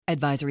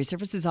Advisory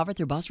services offered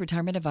through Boss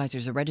Retirement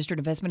Advisors, a registered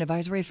investment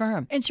advisory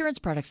firm. Insurance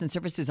products and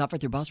services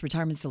offered through Boss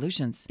Retirement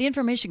Solutions. The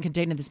information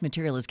contained in this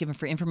material is given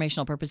for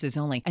informational purposes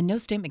only, and no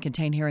statement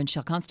contained herein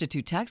shall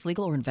constitute tax,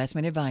 legal, or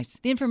investment advice.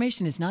 The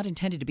information is not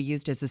intended to be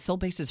used as the sole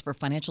basis for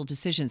financial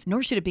decisions,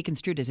 nor should it be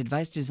construed as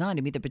advice designed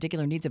to meet the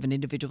particular needs of an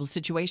individual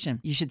situation.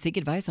 You should seek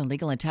advice on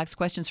legal and tax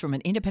questions from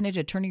an independent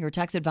attorney or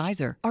tax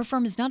advisor. Our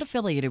firm is not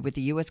affiliated with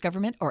the U.S.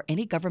 government or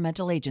any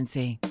governmental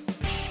agency.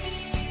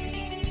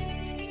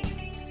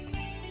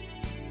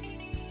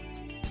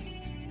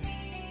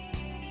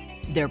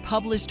 They're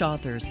published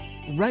authors,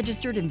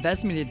 registered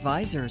investment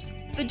advisors,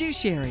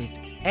 fiduciaries,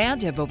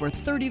 and have over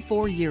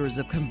 34 years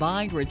of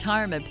combined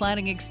retirement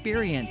planning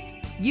experience.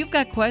 You've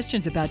got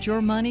questions about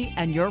your money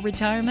and your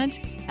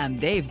retirement, and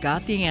they've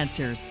got the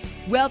answers.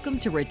 Welcome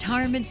to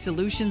Retirement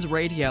Solutions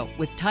Radio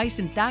with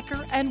Tyson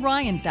Thacker and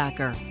Ryan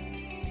Thacker.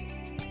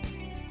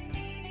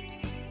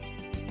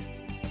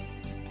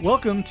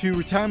 Welcome to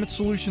Retirement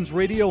Solutions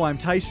Radio. I'm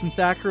Tyson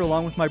Thacker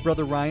along with my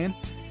brother Ryan.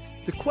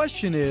 The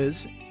question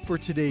is, for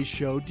today's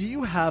show, do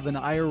you have an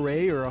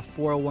IRA or a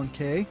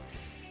 401k?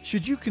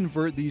 Should you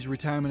convert these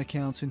retirement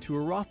accounts into a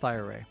Roth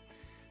IRA?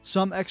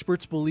 Some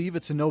experts believe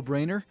it's a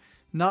no-brainer.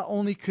 Not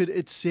only could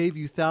it save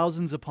you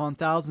thousands upon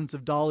thousands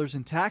of dollars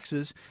in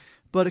taxes,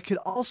 but it could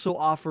also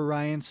offer,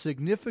 Ryan,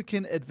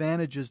 significant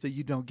advantages that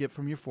you don't get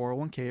from your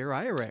 401k or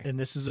IRA. And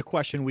this is a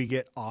question we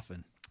get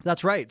often.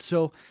 That's right.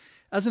 So,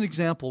 as an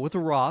example, with a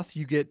Roth,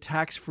 you get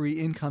tax-free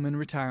income in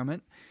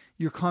retirement.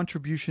 Your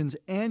contributions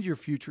and your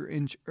future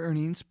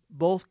earnings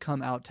both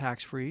come out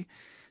tax-free.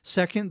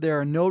 Second, there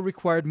are no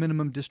required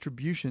minimum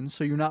distributions,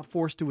 so you're not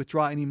forced to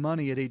withdraw any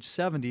money at age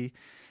 70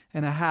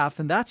 and a half,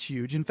 and that's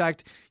huge. In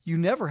fact, you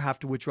never have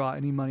to withdraw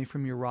any money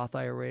from your Roth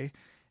IRA,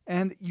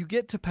 and you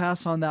get to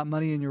pass on that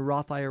money in your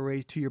Roth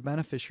IRA to your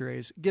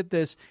beneficiaries. Get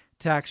this,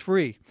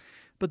 tax-free.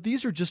 But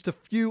these are just a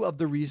few of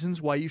the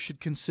reasons why you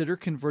should consider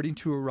converting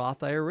to a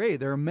Roth IRA.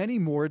 There are many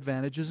more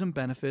advantages and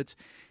benefits,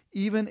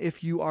 even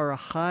if you are a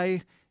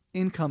high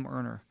income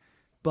earner.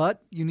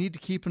 But you need to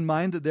keep in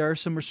mind that there are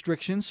some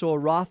restrictions, so a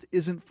Roth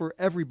isn't for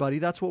everybody.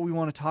 That's what we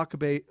want to talk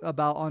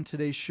about on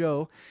today's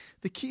show.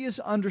 The key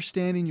is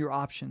understanding your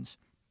options.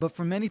 But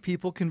for many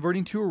people,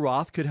 converting to a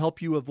Roth could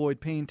help you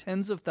avoid paying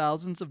tens of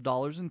thousands of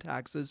dollars in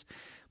taxes,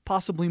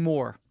 possibly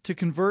more. To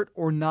convert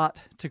or not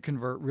to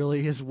convert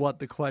really is what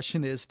the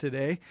question is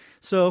today.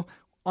 So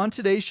on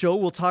today's show,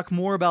 we'll talk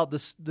more about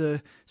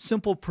the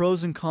simple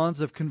pros and cons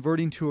of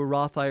converting to a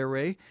Roth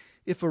IRA,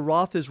 if a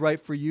Roth is right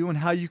for you, and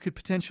how you could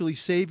potentially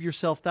save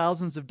yourself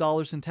thousands of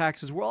dollars in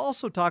taxes. We'll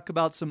also talk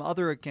about some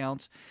other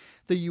accounts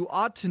that you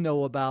ought to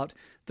know about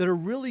that are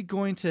really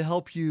going to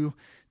help you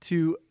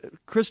to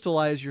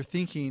crystallize your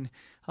thinking,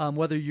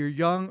 whether you're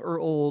young or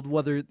old,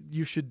 whether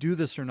you should do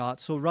this or not.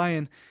 So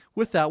Ryan,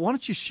 with that, why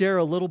don't you share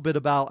a little bit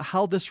about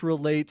how this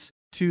relates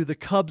to the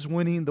Cubs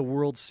winning the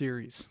World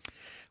Series?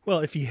 Well,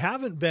 if you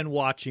haven't been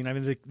watching, I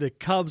mean, the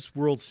Cubs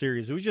World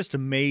Series, it was just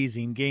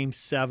amazing. Game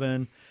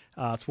 7.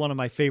 It's one of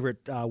my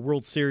favorite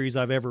World Series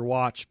I've ever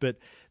watched. But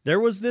there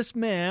was this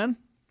man,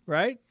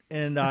 right?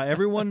 And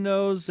everyone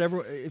knows,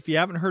 if you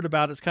haven't heard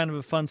about it, it's kind of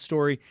a fun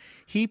story.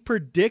 He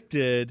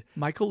predicted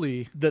Michael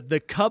Lee that the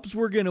Cubs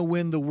were going to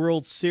win the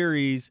World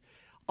Series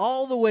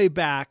all the way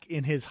back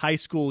in his high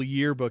school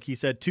yearbook. He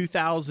said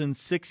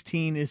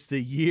 2016 is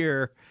the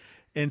year.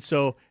 And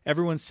so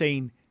everyone's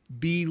saying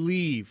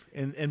believe.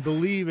 And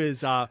believe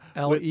is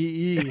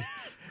L-E-E.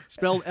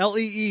 spelled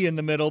L-E-E in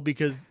the middle,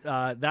 because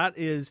that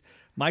is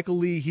Michael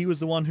Lee. He was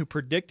the one who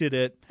predicted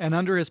it. And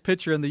under his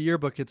picture in the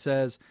yearbook, it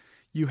says,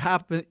 you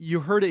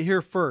heard it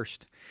here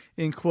first,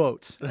 in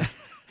quotes.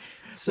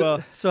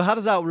 So how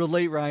does that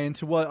relate, Ryan,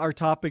 to what our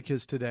topic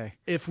is today?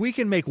 If we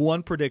can make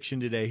one prediction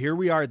today, here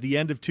we are at the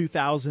end of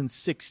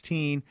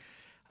 2016.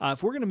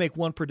 If we're going to make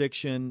one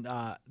prediction,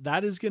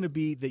 that is going to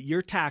be that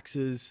your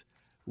taxes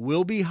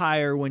will be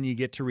higher when you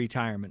get to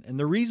retirement. And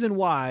the reason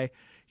why,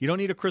 you don't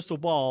need a crystal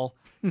ball.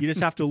 You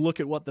just have to look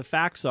at what the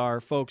facts are,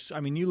 folks.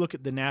 I mean, you look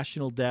at the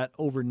national debt,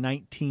 over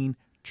 19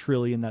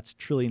 trillion. That's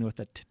trillion with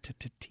a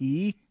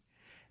T.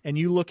 And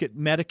you look at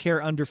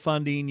Medicare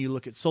underfunding. You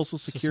look at Social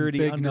Security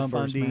underfunding.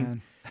 Numbers,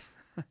 man.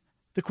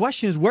 The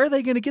question is, where are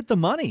they going to get the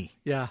money?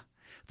 Yeah.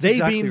 They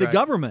exactly being the right.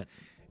 government.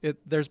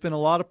 There's been a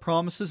lot of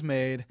promises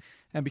made,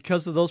 and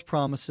because of those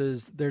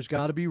promises, there's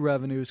got to be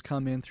revenues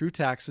come in through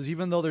taxes.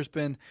 Even though there's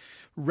been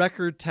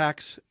record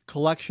tax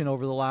collection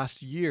over the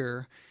last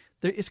year,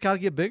 it's got to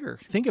get bigger.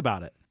 Think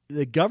about it.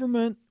 The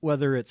government,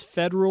 whether it's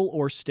federal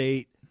or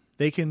state,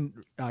 they can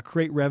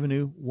create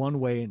revenue one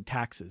way in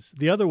taxes.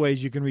 The other way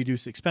is you can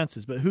reduce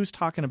expenses. But who's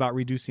talking about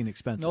reducing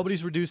expenses?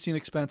 Nobody's reducing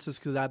expenses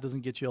because that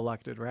doesn't get you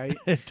elected, right?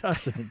 It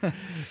doesn't.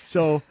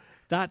 So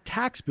that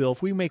tax bill,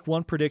 if we make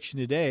one prediction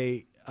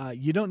today,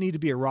 you don't need to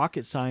be a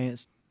rocket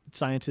scientist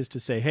to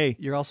say, hey.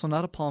 You're also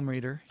not a palm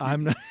reader.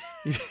 I'm not.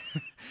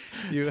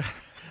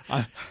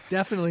 I'm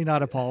definitely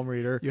not a palm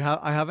reader.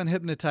 I haven't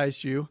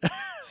hypnotized you.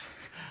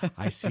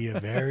 I see a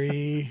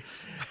very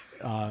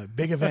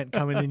big event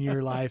coming in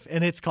your life,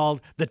 and it's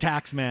called the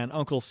Tax Man,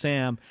 Uncle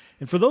Sam.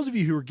 And for those of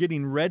you who are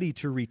getting ready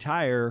to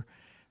retire,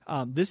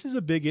 this is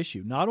a big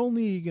issue. Not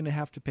only are you going to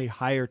have to pay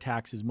higher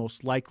taxes,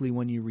 most likely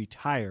when you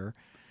retire,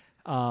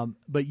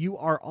 but you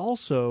are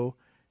also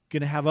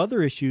going to have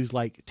other issues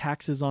like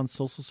taxes on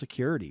Social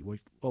Security,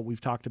 what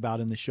we've talked about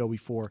in the show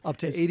before. Up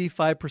to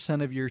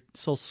 85% of your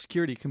Social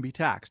Security can be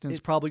taxed, and it's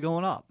probably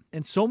going up.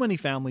 And so many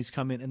families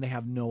come in and they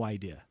have no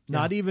idea,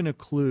 not even a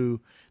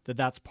clue that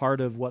that's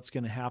part of what's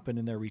going to happen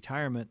in their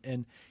retirement.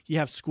 And you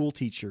have school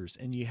teachers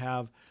and you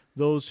have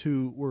those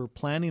who were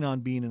planning on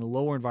being in a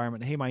lower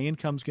environment. Hey, my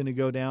income's going to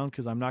go down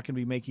because I'm not going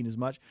to be making as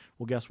much.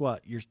 Well, guess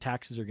what? Your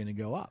taxes are going to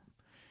go up.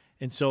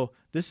 And so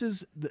this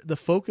is the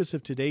focus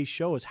of today's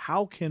show is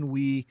how can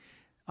we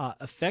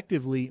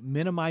effectively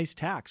minimize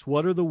tax?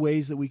 What are the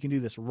ways that we can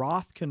do this?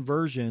 Roth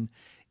conversion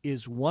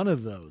is one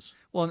of those.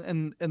 Well,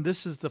 and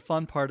this is the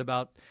fun part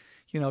about,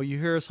 you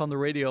hear us on the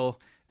radio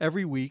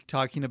every week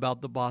talking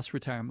about the Boss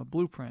Retirement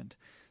Blueprint.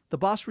 The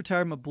Boss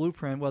Retirement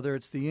Blueprint, whether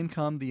it's the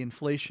income, the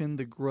inflation,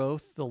 the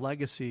growth, the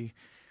legacy,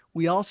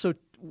 we also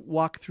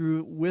walk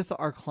through with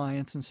our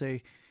clients and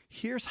say,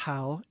 here's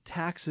how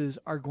taxes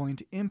are going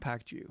to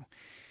impact you.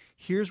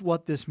 Here's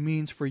what this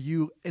means for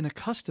you in a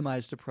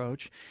customized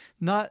approach,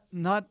 not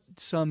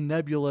some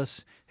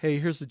nebulous, hey,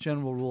 here's the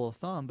general rule of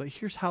thumb, but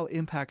here's how it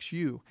impacts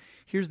you.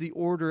 Here's the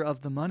order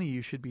of the money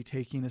you should be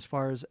taking as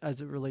far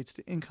as it relates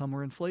to income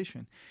or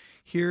inflation.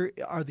 Here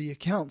are the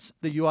accounts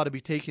that you ought to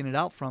be taking it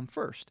out from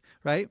first,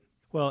 right?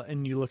 Well,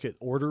 and you look at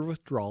order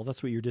withdrawal.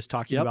 That's what you're just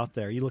talking about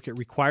there. You look at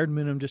required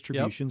minimum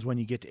distributions when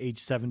you get to age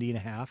 70 and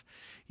a half.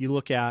 You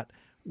look at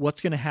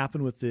what's going to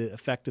happen with the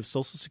effect of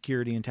Social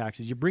Security and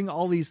taxes. You bring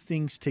all these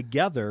things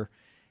together,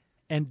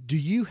 and do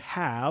you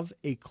have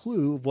a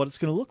clue of what it's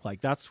going to look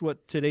like? That's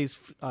what today's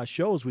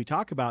show is we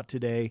talk about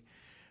today,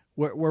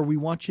 where we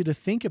want you to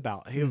think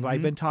about, hey, have I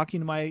been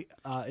talking to my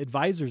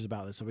advisors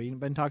about this? Have I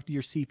been talking to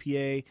your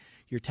CPA,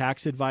 your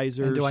tax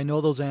advisors? And do I know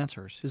those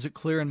answers? Is it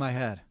clear in my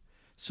head?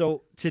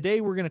 So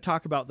today we're going to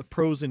talk about the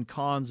pros and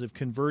cons of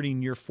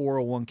converting your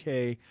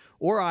 401k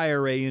or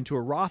IRA into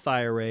a Roth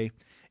IRA,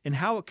 and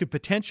how it could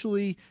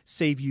potentially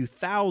save you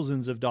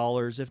thousands of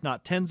dollars, if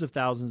not tens of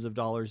thousands of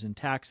dollars in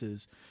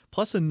taxes,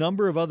 plus a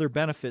number of other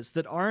benefits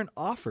that aren't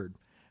offered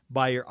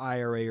by your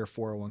IRA or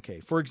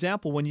 401k. For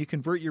example, when you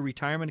convert your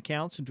retirement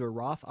accounts into a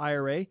Roth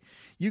IRA,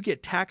 you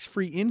get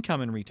tax-free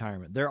income in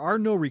retirement. There are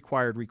no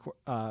required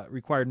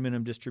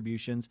minimum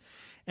distributions,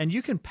 and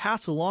you can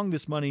pass along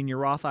this money in your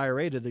Roth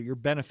IRA to your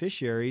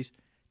beneficiaries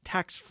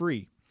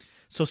tax-free.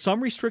 So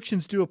some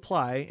restrictions do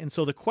apply, and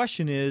so the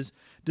question is,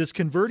 does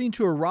converting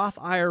to a Roth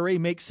IRA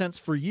make sense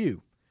for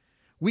you?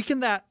 We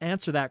can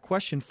answer that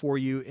question for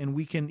you, and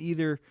we can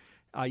either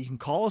you can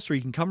call us or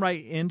you can come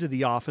right into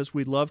the office.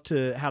 We'd love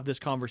to have this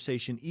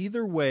conversation.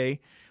 Either way,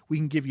 we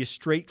can give you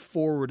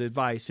straightforward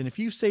advice. And if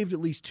you've saved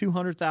at least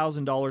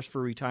 $200,000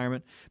 for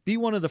retirement, be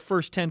one of the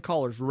first 10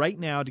 callers right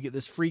now to get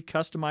this free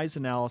customized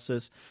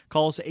analysis.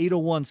 Call us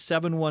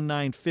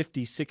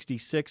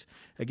 801-719-5066.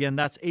 Again,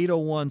 that's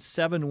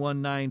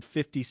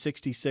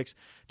 801-719-5066.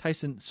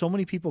 Tyson, so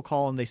many people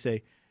call and they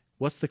say,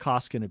 what's the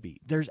cost going to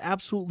be? There's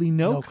absolutely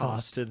no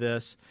cost to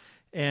this.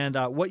 And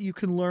what you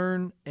can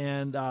learn,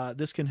 and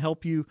this can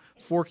help you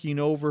forking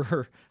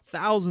over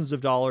thousands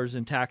of dollars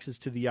in taxes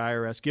to the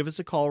IRS. Give us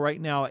a call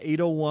right now,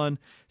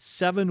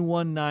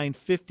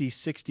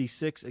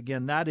 801-719-5066.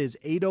 Again, that is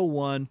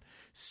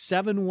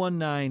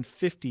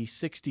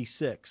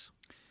 801-719-5066.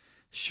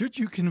 Should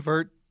you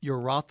convert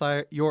your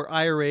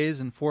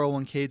IRAs and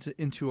 401ks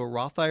into a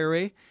Roth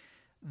IRA?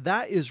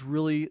 That is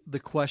really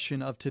the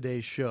question of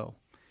today's show.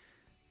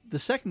 The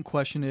second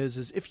question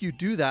is if you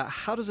do that,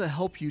 how does it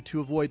help you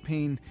to avoid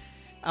paying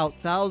out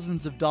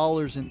thousands of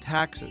dollars in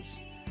taxes?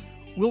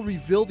 We'll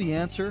reveal the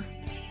answer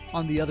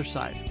on the other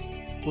side.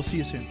 We'll see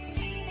you soon.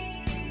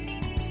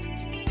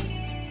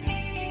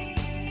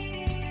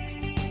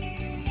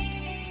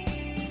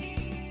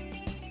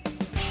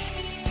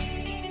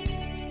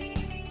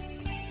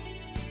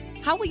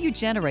 How will you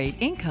generate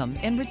income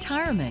in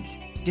retirement?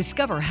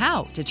 Discover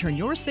how to turn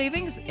your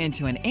savings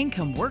into an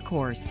income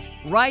workhorse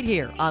right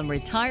here on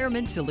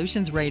Retirement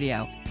Solutions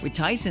Radio with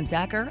Tyson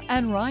Thacker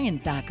and Ryan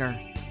Thacker.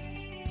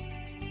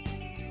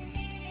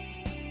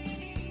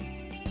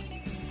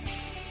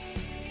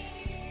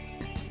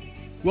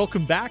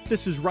 Welcome back.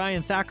 This is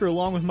Ryan Thacker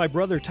along with my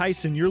brother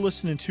Tyson. You're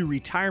listening to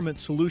Retirement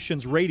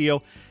Solutions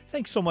Radio.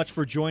 Thanks so much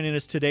for joining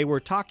us today. We're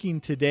talking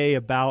today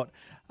about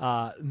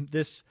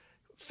this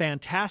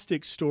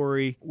fantastic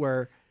story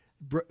where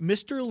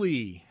Mr.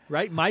 Lee,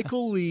 right?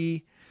 Michael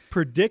Lee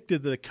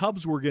predicted the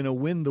Cubs were going to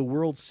win the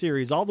World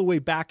Series all the way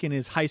back in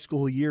his high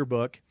school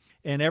yearbook.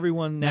 And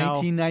everyone now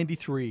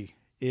 1993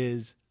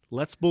 is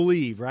let's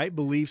believe, right?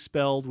 Believe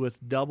spelled with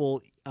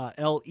double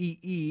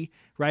L-E-E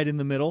right in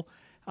the middle.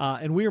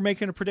 And we are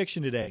making a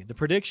prediction today. The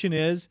prediction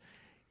is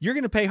you're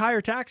going to pay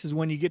higher taxes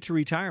when you get to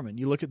retirement.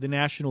 You look at the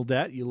national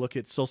debt, you look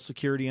at Social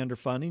Security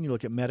underfunding, you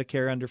look at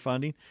Medicare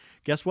underfunding.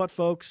 Guess what,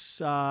 folks?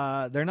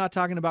 They're not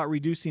talking about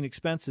reducing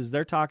expenses.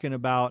 They're talking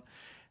about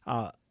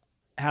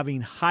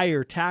having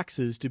higher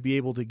taxes to be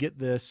able to get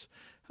this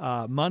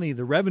money,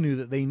 the revenue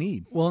that they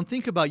need. Well, and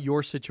think about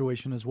your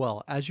situation as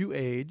well. As you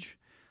age,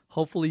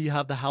 Hopefully you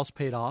have the house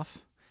paid off.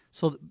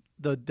 So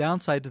the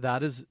downside to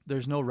that is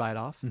there's no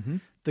write-off. Mm-hmm.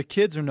 The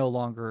kids are no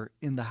longer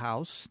in the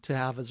house to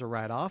have as a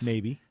write-off.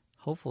 Maybe.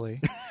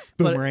 Hopefully.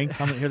 Boomerang,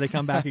 here they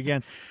come back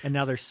again. And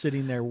now they're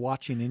sitting there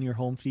watching in your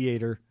home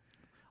theater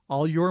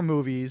all your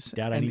movies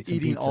Dad, I and need some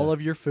eating pizza. all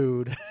of your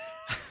food,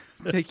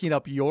 taking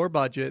up your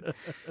budget.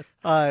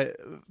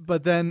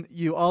 But then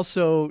you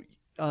also,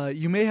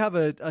 you may have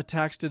a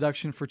tax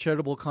deduction for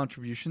charitable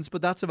contributions,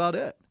 but that's about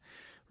it,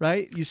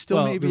 right? You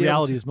still may be the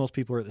reality able is most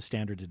people are at the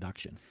standard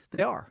deduction.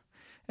 They are.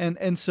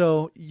 And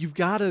so you've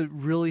got to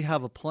really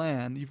have a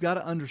plan. You've got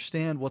to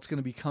understand what's going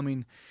to be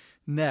coming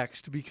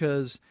next,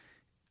 because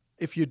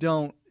if you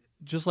don't,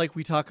 just like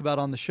we talk about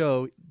on the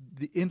show,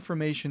 the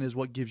information is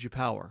what gives you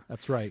power.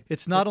 That's right.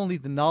 It's not only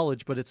the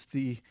knowledge, but it's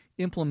the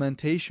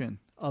implementation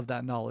of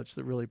that knowledge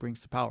that really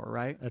brings the power,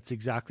 right? That's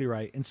exactly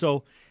right. And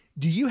so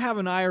do you have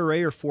an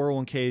IRA or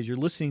 401k as you're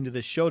listening to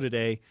this show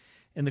today?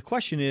 And the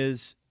question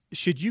is,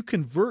 should you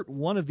convert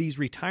one of these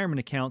retirement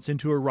accounts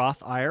into a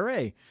Roth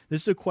IRA?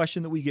 This is a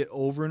question that we get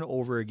over and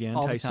over again,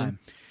 All the Tyson. time.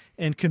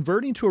 And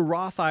converting to a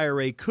Roth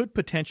IRA could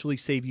potentially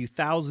save you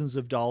thousands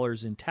of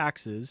dollars in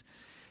taxes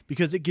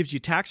because it gives you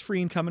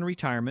tax-free income in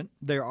retirement.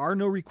 There are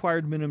no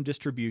required minimum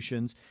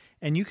distributions,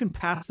 and you can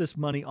pass this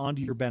money on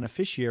to your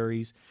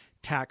beneficiaries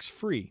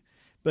tax-free.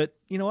 But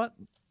you know what?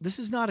 This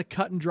is not a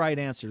cut and dried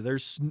answer.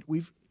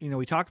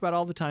 We talk about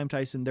all the time,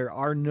 Tyson. There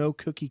are no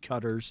cookie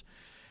cutters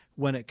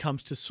when it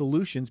comes to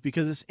solutions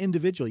because it's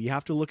individual. You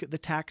have to look at the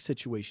tax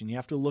situation. You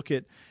have to look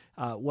at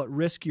what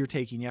risk you're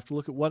taking. You have to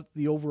look at what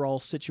the overall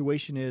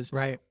situation is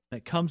Right. when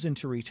it comes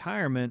into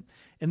retirement.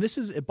 And this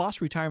is at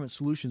Boss Retirement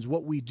Solutions.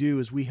 What we do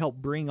is we help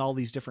bring all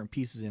these different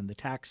pieces in, the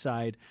tax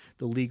side,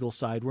 the legal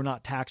side. We're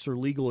not tax or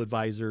legal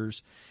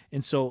advisors.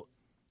 And so,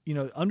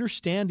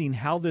 understanding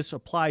how this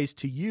applies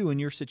to you and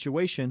your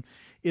situation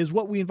is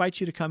what we invite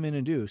you to come in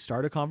and do.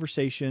 Start a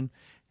conversation,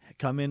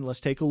 come in, let's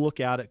take a look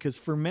at it. Because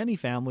for many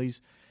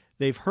families,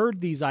 they've heard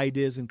these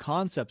ideas and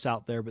concepts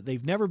out there, but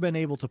they've never been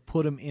able to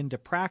put them into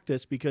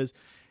practice because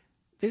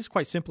they just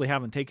quite simply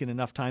haven't taken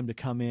enough time to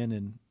come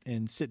in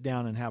and sit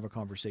down and have a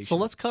conversation. So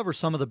let's cover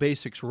some of the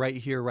basics right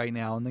here, right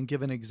now, and then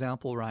give an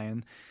example,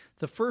 Ryan.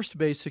 The first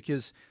basic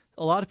is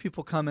a lot of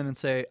people come in and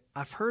say,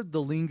 I've heard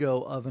the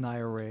lingo of an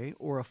IRA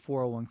or a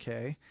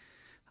 401k.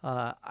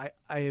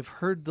 I've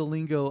heard the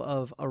lingo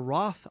of a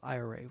Roth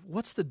IRA.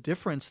 What's the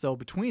difference, though,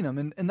 between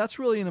them? And that's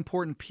really an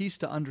important piece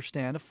to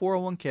understand. A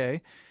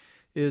 401k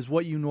is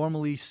what you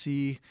normally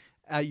see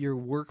at your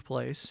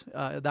workplace.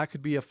 That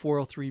could be a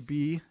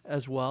 403b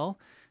as well.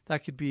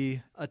 That could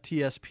be a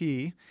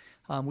TSP.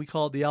 We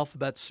call it the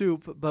alphabet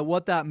soup. But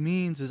what that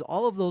means is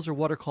all of those are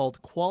what are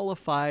called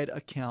qualified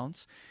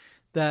accounts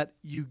that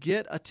you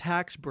get a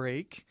tax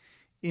break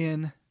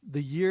in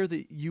the year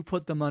that you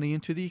put the money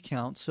into the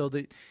account. So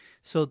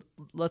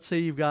let's say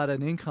you've got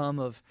an income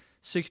of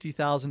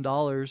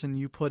 $60,000 and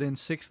you put in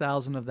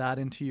 $6,000 of that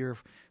into your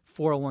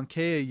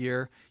 401k a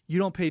year, you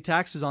don't pay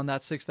taxes on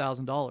that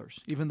 $6,000,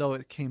 even though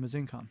it came as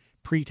income.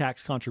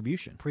 Pre-tax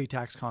contribution.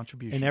 Pre-tax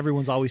contribution. And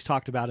everyone's always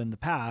talked about in the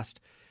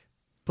past,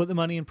 put the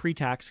money in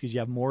pre-tax because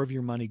you have more of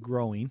your money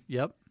growing.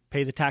 Yep.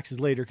 Pay the taxes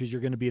later because you're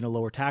going to be in a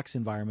lower tax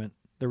environment.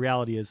 The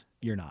reality is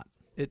you're not.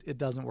 It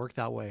doesn't work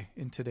that way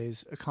in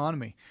today's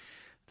economy.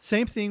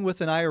 Same thing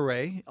with an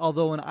IRA,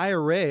 although an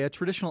IRA, a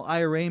traditional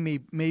IRA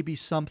may be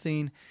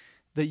something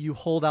that you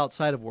hold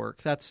outside of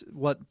work. That's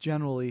what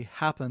generally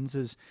happens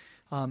is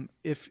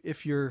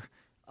if you're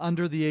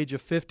under the age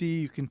of 50,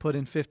 you can put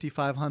in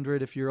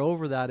 $5,500. If you're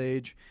over that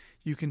age,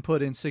 you can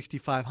put in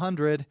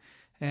 $6,500.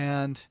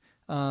 And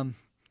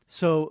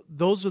so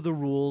those are the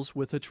rules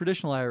with a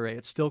traditional IRA.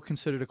 It's still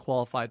considered a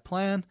qualified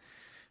plan,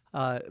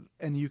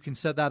 and you can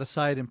set that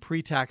aside in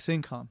pre-tax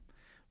income.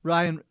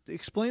 Ryan,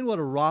 explain what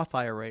a Roth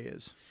IRA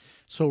is.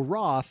 So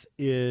Roth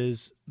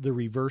is the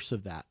reverse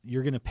of that.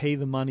 You're going to pay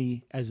the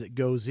money as it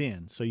goes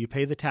in. So you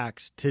pay the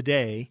tax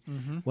today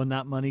when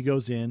that money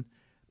goes in.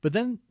 But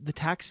then the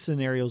tax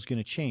scenario is going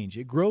to change.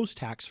 It grows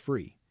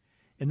tax-free.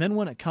 And then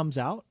when it comes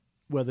out,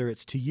 whether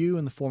it's to you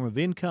in the form of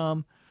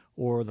income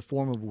or the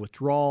form of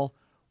withdrawal,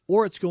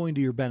 or it's going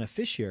to your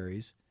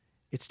beneficiaries,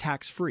 it's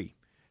tax-free.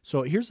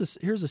 So here's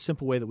a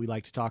simple way that we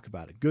like to talk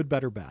about it. Good,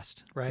 better,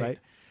 best. Right.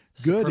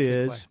 Good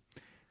is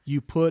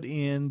you put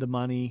in the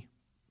money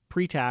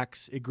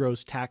pre-tax, it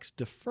grows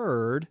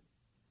tax-deferred,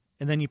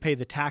 and then you pay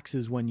the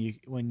taxes when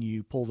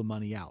you pull the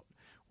money out.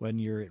 When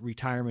you're at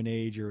retirement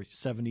age or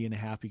 70 and a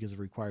half because of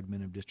required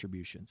minimum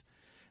distributions.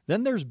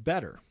 Then there's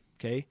better,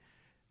 okay?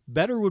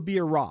 Better would be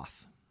a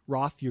Roth.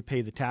 Roth, you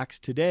pay the tax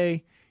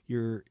today.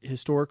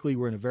 Historically,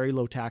 we're in a very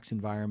low tax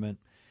environment.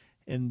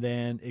 And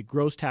then it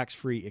grows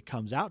tax-free. It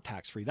comes out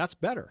tax-free. That's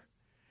better.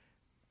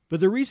 But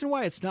the reason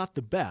why it's not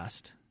the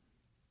best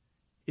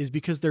is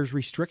because there's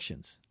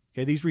restrictions.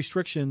 Okay, these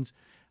restrictions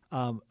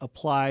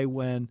apply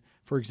when,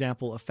 for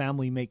example, a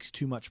family makes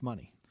too much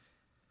money.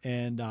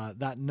 And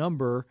that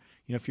number,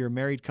 if you're a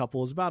married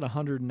couple, is about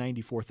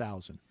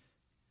 $194,000.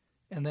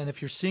 And then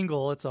if you're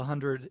single, it's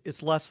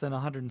less than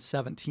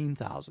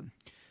 $117,000.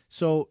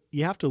 So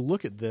you have to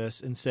look at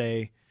this and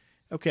say,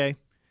 okay,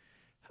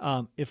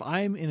 If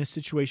I'm in a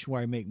situation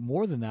where I make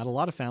more than that, a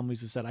lot of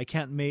families have said I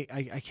can't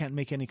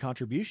make any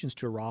contributions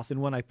to a Roth,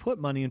 and when I put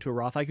money into a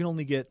Roth, I can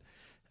only get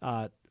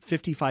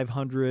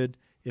 $5,500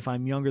 if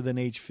I'm younger than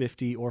age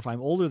 50, or if I'm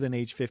older than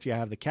age 50, I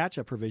have the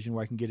catch-up provision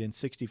where I can get in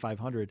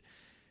 $6,500.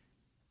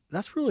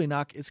 That's really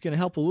not. It's going to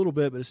help a little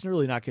bit, but it's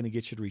really not going to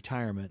get you to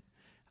retirement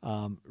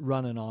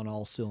running on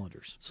all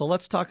cylinders. So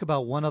let's talk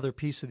about one other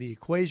piece of the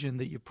equation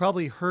that you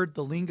probably heard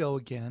the lingo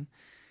again,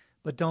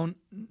 but don't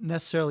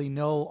necessarily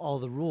know all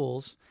the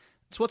rules.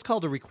 It's what's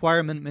called a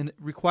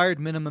required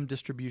minimum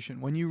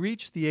distribution. When you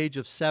reach the age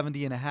of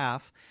 70 and a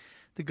half,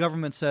 the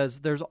government says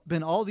there's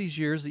been all these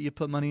years that you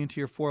put money into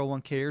your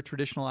 401k or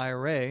traditional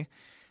IRA,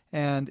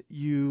 and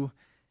you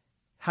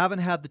haven't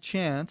had the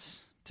chance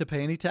to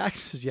pay any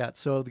taxes yet.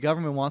 So the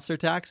government wants their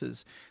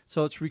taxes.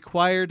 So it's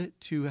required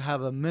to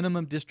have a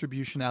minimum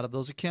distribution out of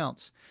those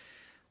accounts.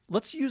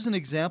 Let's use an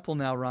example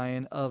now,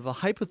 Ryan, of a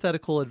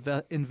hypothetical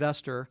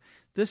investor.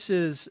 This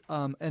is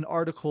an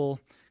article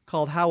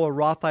called How a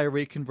Roth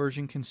IRA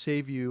Conversion Can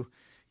Save You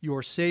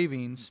Your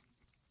Savings.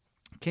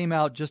 Came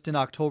out just in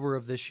October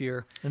of this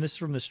year. And this is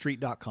from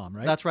thestreet.com,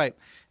 right? That's right.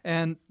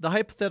 And the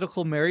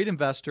hypothetical married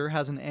investor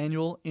has an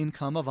annual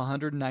income of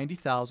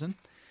 $190,000.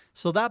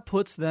 So that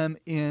puts them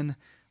in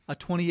a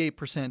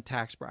 28%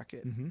 tax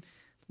bracket. Mm-hmm.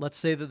 Let's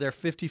say that they're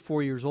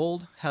 54 years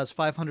old, has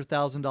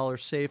 $500,000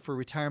 saved for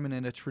retirement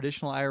in a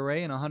traditional IRA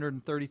and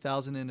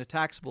 $130,000 in a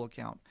taxable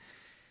account.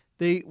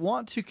 They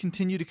want to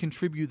continue to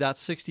contribute that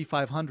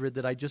 $6,500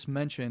 that I just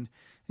mentioned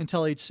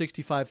until age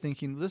 65,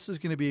 thinking this is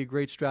going to be a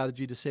great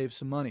strategy to save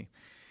some money.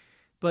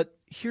 But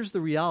here's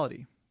the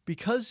reality.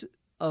 Because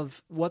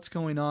of what's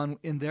going on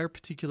in their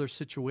particular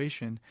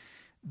situation,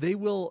 they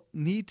will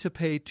need to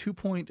pay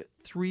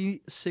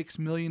 $2.36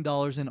 million in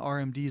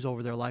RMDs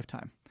over their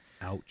lifetime.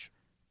 Ouch.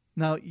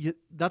 Now,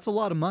 that's a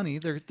lot of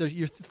money.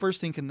 You're first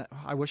thinking,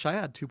 I wish I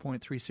had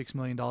 $2.36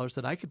 million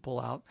that I could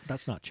pull out.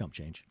 That's not chump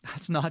change.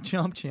 That's not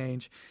chump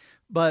change.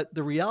 But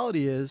the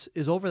reality is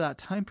over that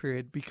time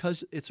period,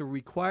 because it's a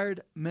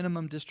required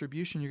minimum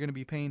distribution, you're going to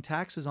be paying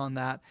taxes on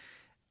that.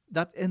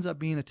 That ends up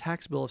being a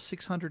tax bill of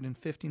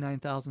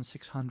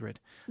 $659,600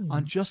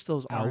 on just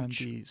those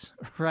RMDs,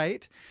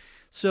 right?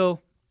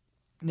 So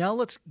now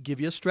let's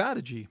give you a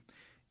strategy.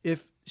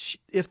 If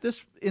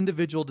this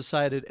individual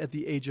decided at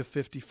the age of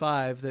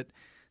 55 that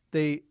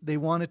they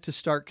wanted to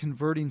start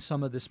converting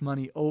some of this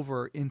money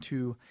over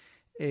into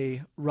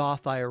a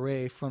Roth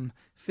IRA from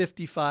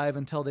 55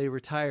 until they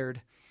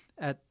retired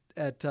at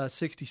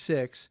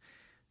 66,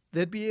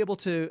 they'd be able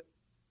to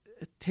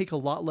take a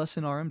lot less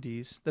in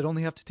RMDs. They'd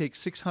only have to take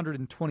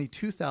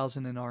 $622,000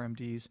 in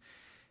RMDs,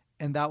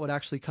 and that would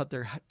actually cut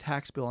their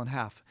tax bill in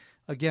half.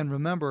 Again,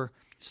 remember,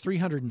 it's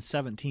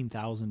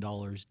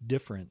 $317,000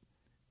 different.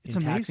 It's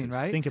amazing, taxes.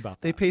 Right? Think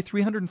about that. They pay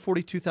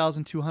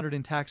 $342,200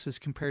 in taxes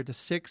compared to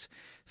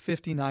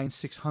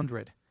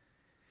 $659,600.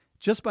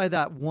 Just by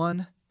that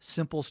one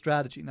simple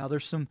strategy. Now,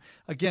 there's some,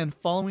 again,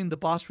 following the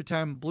Boss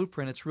Retirement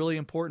Blueprint, it's really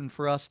important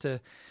for us to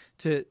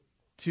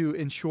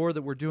ensure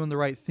that we're doing the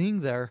right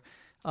thing there.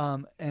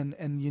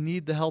 And you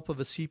need the help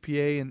of a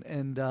CPA,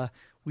 and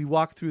we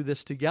walk through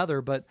this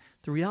together. But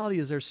the reality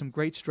is there's some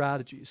great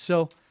strategies.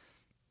 So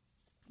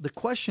the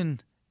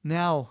question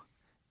now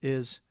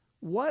is,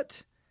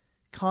 what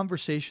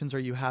conversations are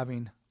you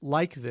having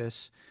like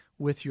this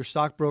with your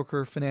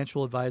stockbroker,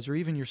 financial advisor,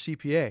 even your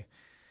CPA?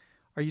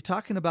 Are you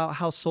talking about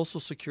how Social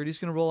Security is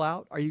going to roll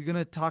out? Are you going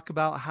to talk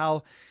about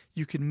how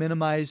you can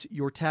minimize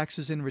your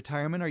taxes in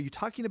retirement? Are you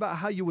talking about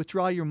how you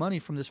withdraw your money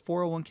from this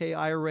 401k,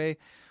 IRA,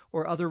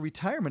 or other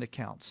retirement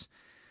accounts?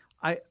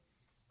 I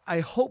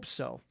hope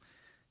so.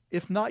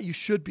 If not, you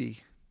should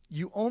be.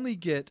 You only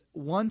get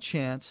one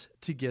chance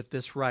to get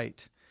this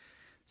right.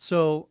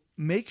 So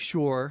make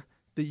sure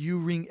that you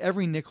wring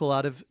every nickel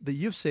out of that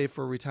you've saved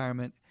for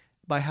retirement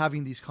by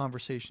having these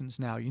conversations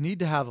now. You need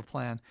to have a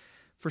plan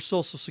for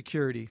Social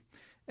Security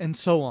and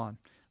so on.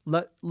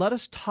 Let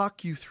us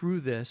talk you through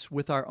this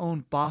with our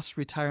own Boss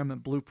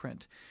Retirement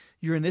Blueprint.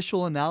 Your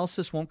initial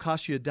analysis won't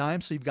cost you a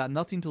dime, so you've got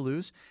nothing to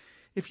lose.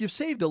 If you've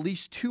saved at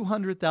least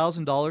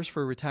 $200,000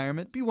 for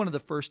retirement, be one of the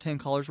first 10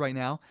 callers right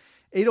now.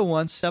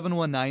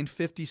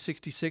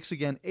 801-719-5066.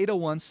 Again,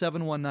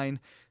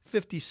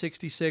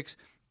 801-719-5066.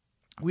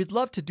 We'd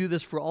love to do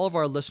this for all of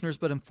our listeners,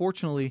 but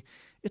unfortunately,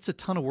 it's a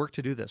ton of work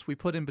to do this. We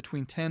put in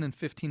between 10 and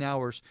 15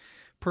 hours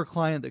per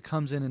client that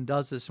comes in and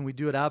does this, and we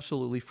do it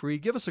absolutely free.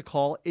 Give us a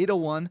call,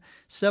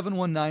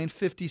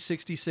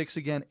 801-719-5066.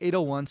 Again,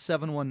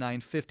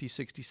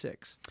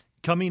 801-719-5066.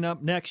 Coming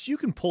up next, you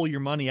can pull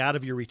your money out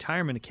of your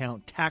retirement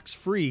account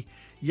tax-free.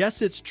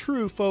 Yes, it's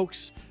true,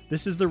 folks.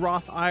 This is the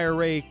Roth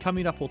IRA.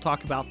 Coming up, we'll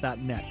talk about that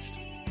next.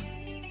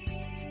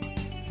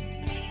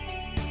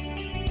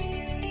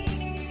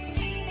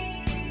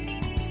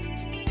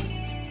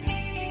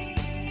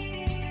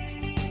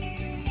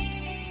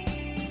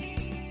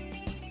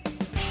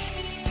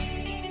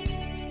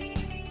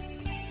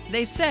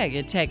 They say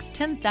it takes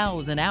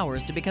 10,000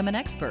 hours to become an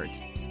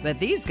expert, but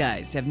these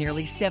guys have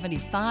nearly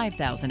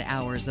 75,000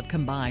 hours of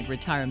combined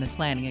retirement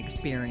planning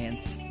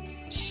experience.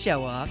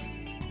 Show-offs.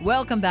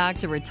 Welcome back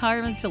to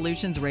Retirement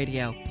Solutions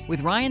Radio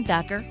with Ryan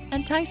Thacker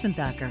and Tyson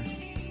Thacker.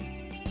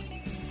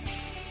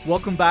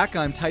 Welcome back.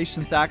 I'm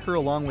Tyson Thacker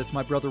along with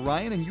my brother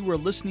Ryan, and you are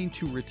listening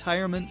to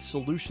Retirement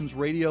Solutions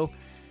Radio.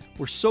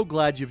 We're so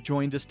glad you've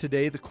joined us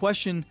today. The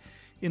question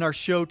in our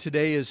show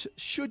today is,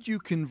 should you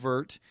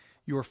convert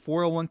your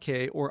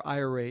 401k or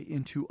IRA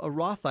into a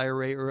Roth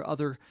IRA or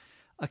other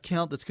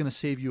account that's going to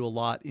save you a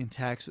lot in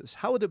taxes?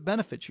 How would it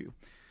benefit you?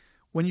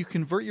 When you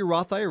convert your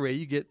Roth IRA,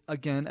 you get,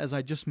 again, as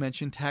I just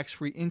mentioned,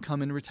 tax-free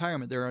income in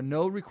retirement. There are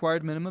no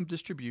required minimum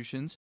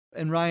distributions.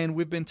 And Ryan,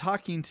 we've been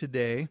talking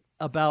today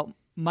about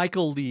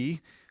Michael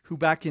Lee, who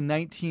back in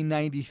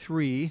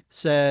 1993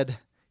 said,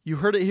 "You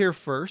heard it here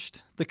first,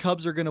 the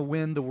Cubs are going to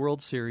win the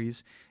World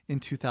Series in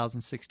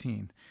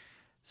 2016.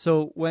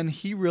 So when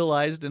he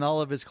realized, and all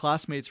of his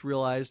classmates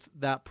realized,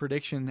 that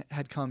prediction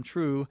had come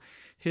true,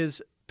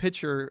 his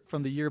picture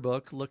from the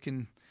yearbook,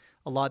 looking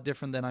a lot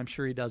different than I'm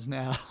sure he does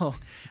now,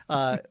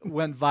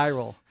 went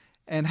viral.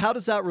 And how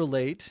does that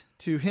relate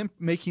to him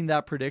making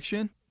that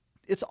prediction?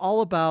 It's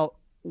all about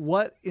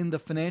what in the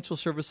financial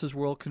services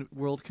world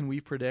can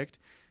we predict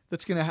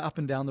that's going to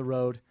happen down the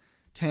road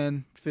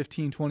 10,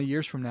 15, 20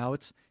 years from now.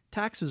 It's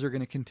taxes are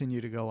going to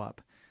continue to go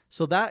up.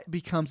 So that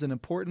becomes an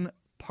important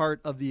part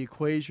of the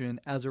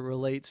equation as it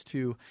relates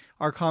to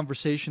our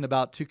conversation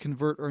about to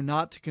convert or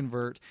not to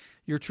convert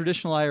your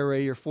traditional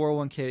IRA, your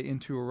 401k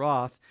into a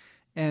Roth,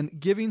 and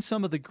giving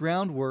some of the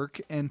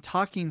groundwork and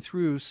talking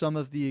through some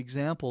of the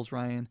examples,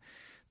 Ryan,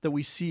 that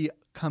we see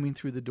coming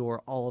through the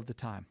door all of the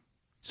time.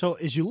 So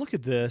as you look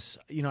at this,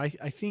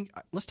 I think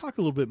let's talk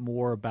a little bit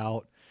more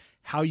about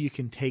how you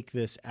can take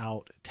this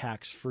out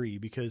tax-free,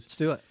 because Let's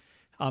do it.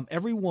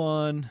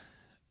 Everyone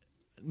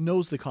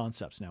knows the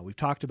concepts now. We've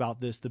talked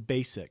about this, the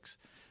basics.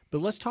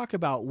 But let's talk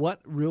about what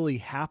really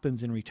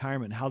happens in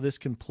retirement, how this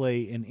can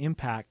play an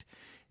impact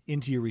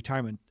into your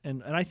retirement.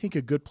 And I think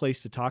a good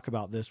place to talk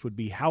about this would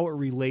be how it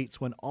relates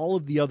when all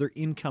of the other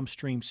income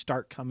streams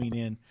start coming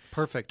in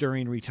Perfect.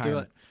 during retirement.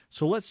 Let's do it.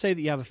 So let's say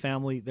that you have a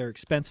family, their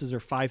expenses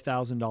are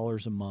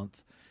 $5,000 a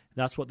month.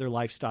 That's what their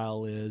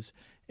lifestyle is.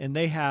 And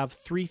they have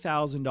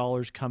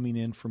 $3,000 coming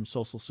in from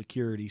Social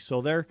Security.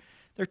 So they're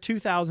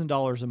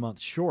 $2,000 a month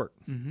short.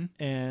 Mm-hmm.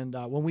 And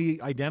when we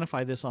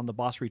identify this on the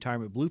Boss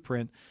Retirement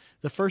Blueprint,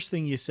 the first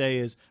thing you say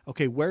is,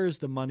 okay, where is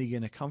the money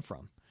going to come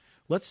from?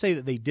 Let's say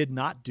that they did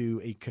not do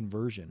a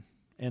conversion,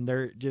 and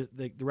they're just,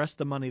 the rest of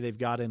the money they've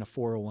got in a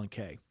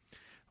 401k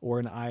or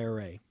an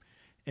IRA.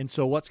 And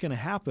so what's going to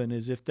happen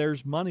is if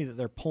there's money that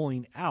they're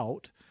pulling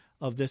out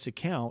of this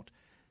account,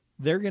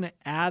 they're going to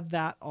add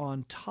that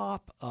on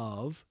top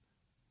of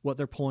what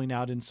they're pulling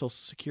out in Social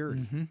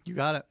Security. Mm-hmm. You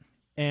got it.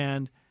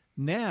 And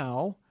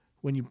now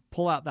when you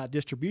pull out that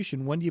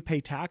distribution, when do you pay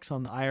tax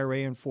on the IRA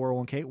and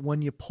 401k?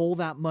 When you pull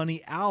that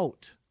money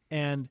out.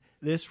 And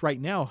this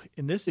right now,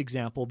 in this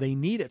example, they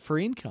need it for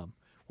income.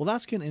 Well,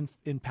 that's going to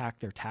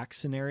impact their tax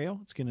scenario.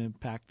 It's going to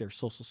impact their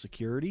Social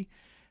Security.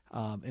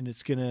 And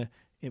it's going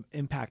to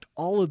impact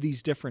all of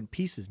these different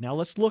pieces. Now,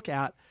 let's look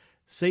at,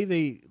 say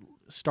they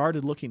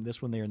started looking at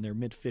this when they're in their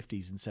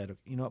mid-50s and said,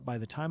 you know what, by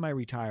the time I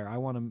retire, I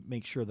want to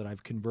make sure that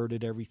I've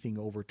converted everything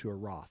over to a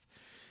Roth.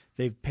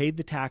 They've paid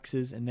the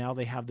taxes, and now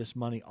they have this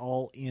money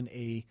all in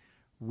a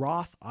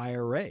Roth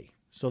IRA.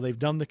 So they've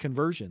done the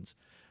conversions.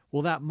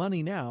 Well, that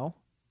money now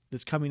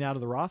that's coming out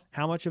of the Roth,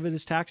 how much of it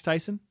is tax,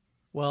 Tyson?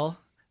 Well,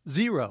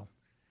 zero.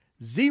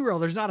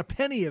 There's not a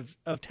penny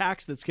of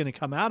tax that's going to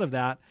come out of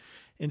that.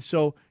 And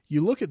so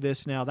you look at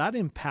this now, that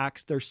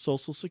impacts their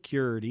Social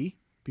Security,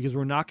 because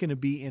we're not going to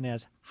be in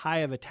as high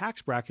of a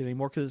tax bracket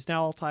anymore because it's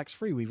now all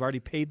tax-free. We've already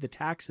paid the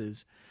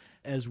taxes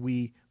as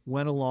we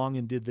went along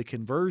and did the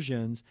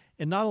conversions.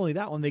 And not only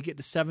that, when they get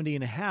to 70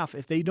 and a half,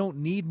 if they don't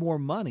need more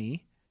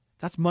money,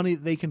 that's money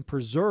that they can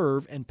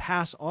preserve and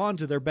pass on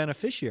to their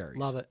beneficiaries.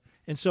 Love it.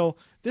 And so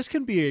this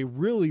can be a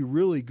really,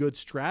 really good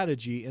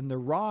strategy, and the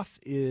Roth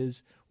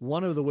is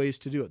one of the ways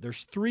to do it.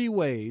 There's 3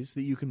 ways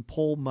that you can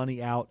pull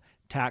money out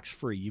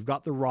tax-free. You've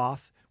got the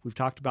Roth. We've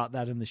talked about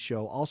that in the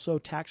show. Also,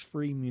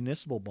 tax-free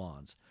municipal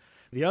bonds.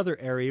 The other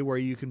area where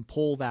you can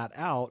pull that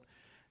out.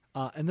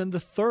 And then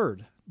the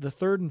third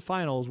and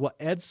final is what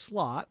Ed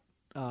Slott,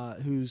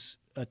 who's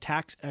a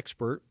tax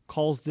expert,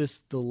 calls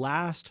this the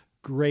last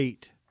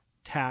great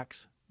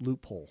tax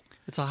loophole.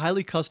 It's a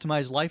highly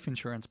customized life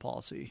insurance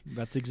policy.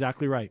 That's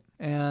exactly right.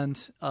 And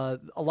a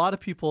lot of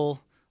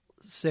people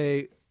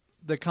say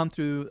that come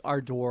through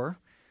our door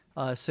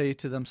say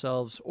to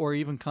themselves, or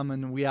even come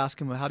in and we ask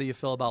them, how do you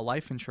feel about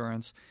life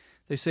insurance?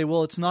 They say,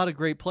 well, it's not a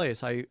great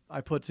place. I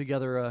put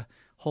together a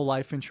whole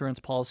life insurance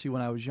policy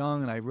when I was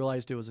young, and I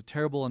realized it was a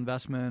terrible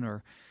investment,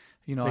 or,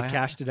 they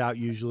cashed it out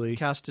usually.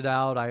 Cast it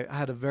out. I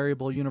had a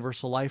variable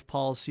universal life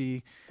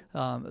policy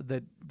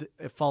that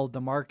it followed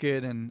the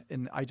market,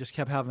 and I just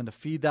kept having to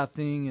feed that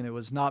thing, and it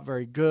was not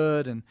very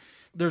good. And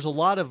there's a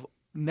lot of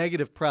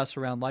negative press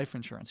around life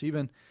insurance.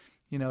 Even,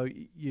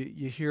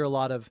 you hear a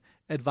lot of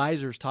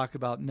advisors talk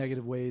about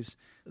negative ways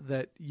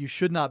that you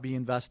should not be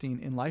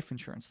investing in life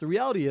insurance. The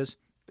reality is,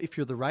 if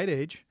you're the right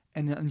age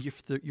and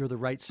if you're the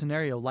right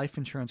scenario, life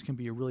insurance can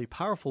be a really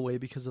powerful way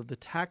because of the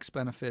tax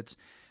benefits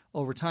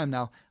over time.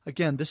 Now,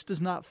 again, this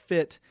is not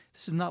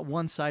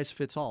one size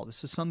fits all.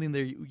 This is something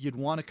that you'd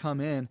want to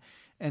come in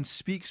and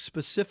speak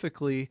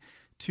specifically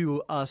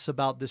to us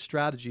about this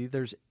strategy.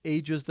 There's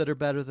ages that are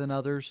better than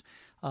others.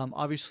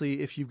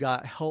 Obviously, if you've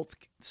got health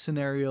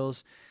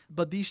scenarios,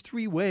 but these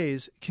three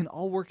ways can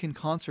all work in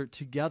concert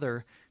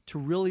together to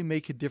really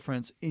make a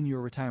difference in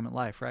your retirement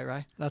life,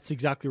 right? That's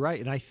exactly right.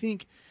 And I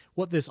think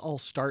what this all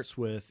starts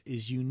with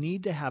is you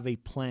need to have a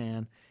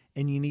plan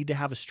and you need to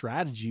have a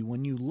strategy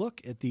when you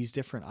look at these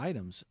different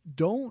items.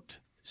 Don't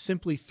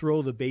simply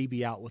throw the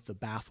baby out with the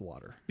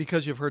bathwater.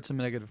 Because you've heard some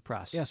negative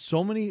press. Yeah,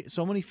 so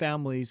many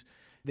families,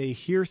 they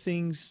hear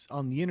things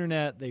on the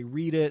internet, they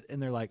read it,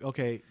 and they're like,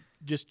 okay,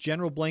 just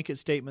general blanket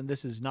statement,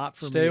 this is not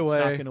for me, Stay away.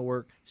 It's not going to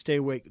work, stay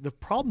away. The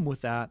problem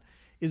with that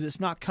is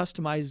it's not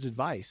customized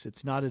advice.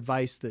 It's not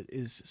advice that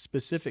is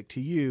specific to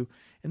you.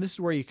 And this is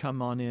where you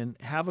come on in,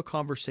 have a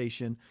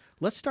conversation.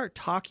 Let's start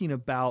talking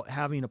about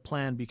having a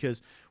plan,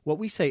 because what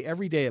we say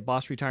every day at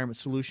Boss Retirement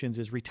Solutions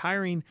is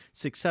retiring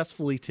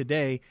successfully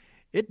today,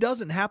 it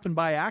doesn't happen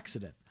by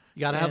accident.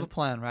 You got to have a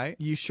plan, right?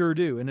 You sure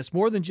do. And it's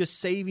more than just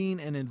saving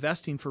and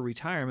investing for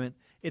retirement.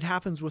 It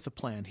happens with a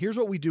plan. Here's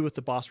what we do with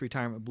the Boss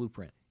Retirement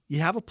Blueprint. You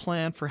have a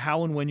plan for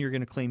how and when you're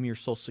going to claim your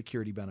Social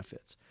Security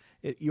benefits.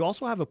 You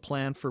also have a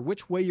plan for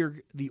which way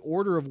the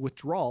order of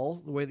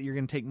withdrawal, the way that you're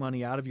going to take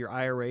money out of your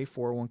IRA,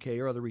 401k,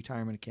 or other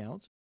retirement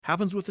accounts.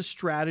 Happens with a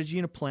strategy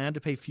and a plan to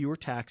pay fewer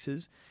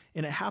taxes.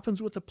 And it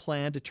happens with a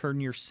plan to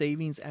turn your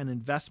savings and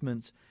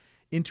investments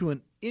into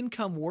an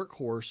income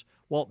workhorse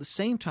while at the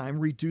same time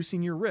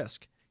reducing your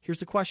risk. Here's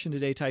the question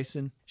today,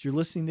 Tyson. As you're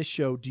listening to this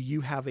show, do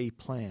you have a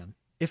plan?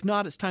 If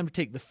not, it's time to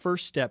take the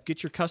first step.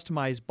 Get your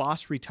customized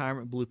Boss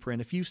Retirement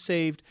Blueprint. If you've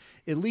saved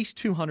at least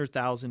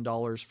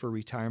 $200,000 for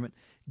retirement,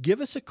 give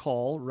us a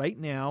call right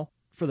now.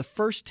 For the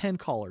first 10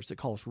 callers that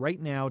call us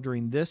right now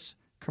during this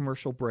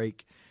commercial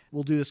break,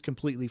 we'll do this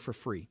completely for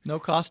free. No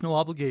cost, no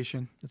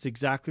obligation. That's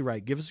exactly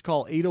right. Give us a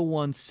call,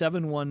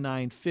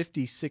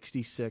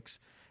 801-719-5066.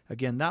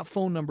 Again, that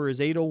phone number is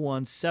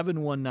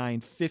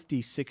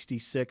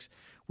 801-719-5066.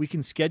 We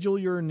can schedule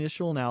your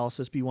initial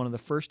analysis, be one of the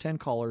first 10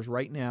 callers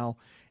right now,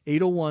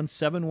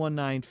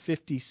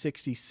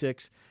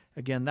 801-719-5066.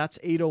 Again, that's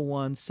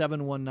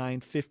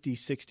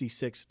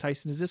 801-719-5066.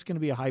 Tyson, is this going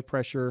to be a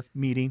high-pressure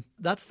meeting?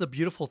 That's the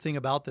beautiful thing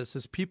about this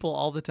is people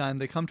all the time,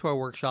 they come to our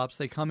workshops,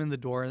 they come in the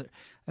door,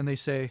 and they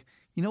say,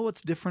 you know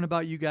what's different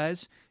about you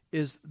guys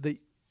is that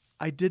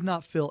I did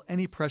not feel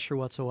any pressure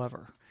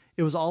whatsoever.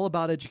 It was all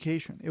about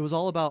education. It was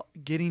all about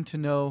getting to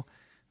know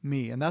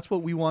me. And that's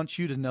what we want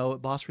you to know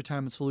at Boss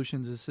Retirement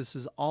Solutions is this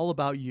is all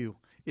about you.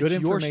 It's good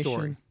your information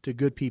story. To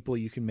good people,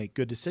 you can make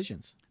good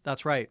decisions.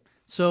 That's right.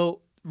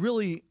 So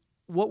really,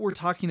 what we're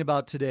talking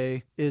about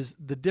today is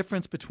the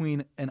difference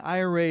between an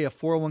IRA, a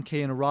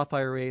 401k, and a Roth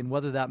IRA, and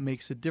whether that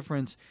makes a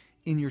difference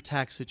in your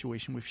tax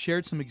situation. We've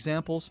shared some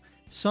examples.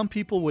 Some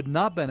people would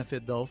not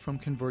benefit, though, from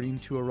converting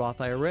to a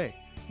Roth IRA.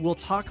 We'll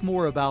talk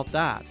more about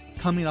that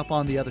coming up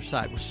on the other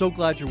side. We're so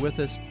glad you're with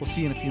us. We'll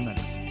see you in a few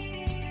minutes.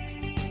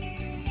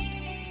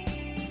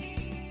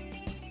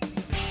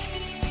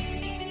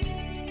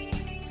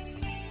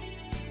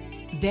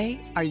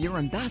 They are your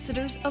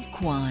ambassadors of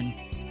Quan.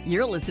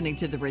 You're listening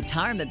to the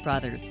Retirement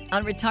Brothers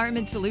on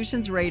Retirement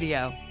Solutions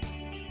Radio.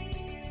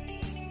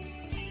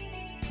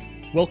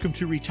 Welcome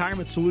to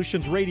Retirement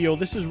Solutions Radio.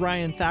 This is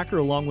Ryan Thacker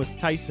along with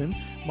Tyson,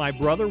 my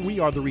brother. We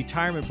are the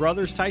Retirement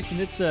Brothers. Tyson,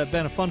 it's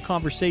been a fun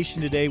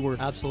conversation today. We're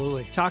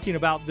absolutely talking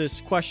about this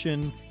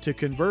question to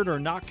convert or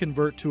not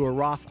convert to a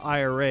Roth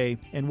IRA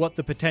and what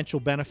the potential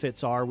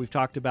benefits are. We've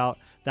talked about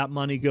that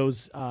money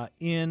goes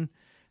in.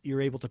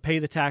 You're able to pay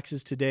the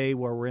taxes today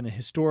where we're in a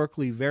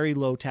historically very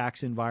low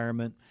tax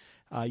environment.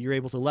 You're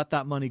able to let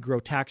that money grow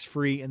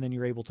tax-free, and then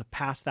you're able to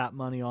pass that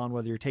money on,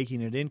 whether you're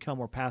taking it income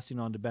or passing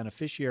on to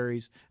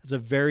beneficiaries. It's a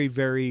very,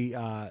 very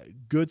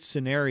good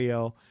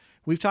scenario.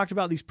 We've talked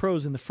about these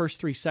pros in the first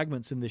three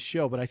segments in this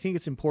show, but I think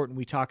it's important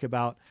we talk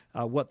about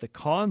what the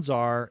cons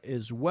are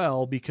as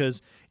well,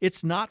 because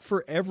it's not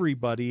for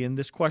everybody. And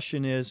this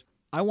question is,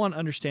 I want to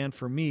understand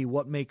for me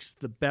what makes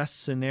the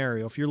best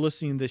scenario. If you're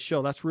listening to this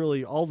show, that's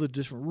really all the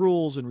different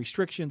rules and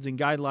restrictions and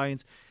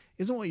guidelines.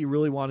 Isn't what you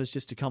really want is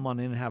just to come on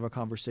in and have a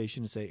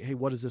conversation and say, hey,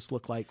 what does this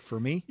look like for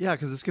me? Yeah,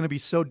 because it's going to be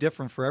so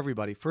different for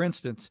everybody. For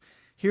instance,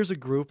 here's a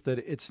group that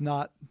it's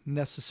not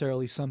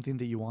necessarily something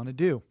that you want to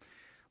do.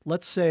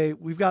 Let's say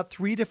we've got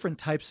three different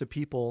types of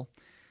people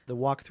that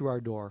walk through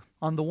our door.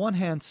 On the one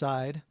hand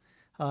side,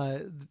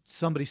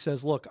 somebody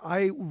says, look,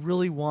 I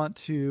really want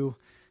to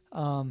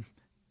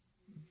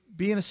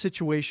be in a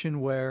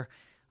situation where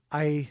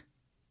I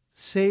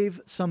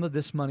save some of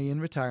this money in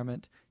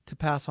retirement to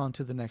pass on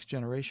to the next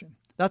generation.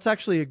 That's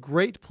actually a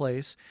great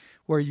place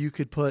where you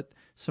could put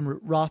some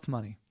Roth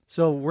money.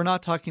 So we're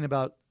not talking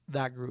about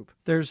that group.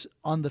 There's,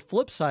 on the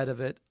flip side of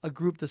it, a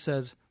group that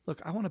says,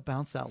 look, I want to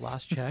bounce that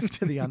last check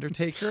to the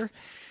undertaker.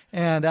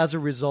 And as a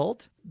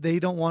result, they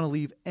don't want to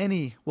leave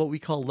any what we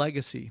call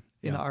legacy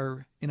in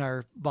our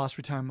Boss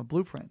Retirement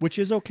Blueprint. Which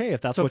is okay if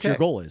that's what your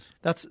goal is.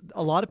 That's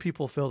a lot of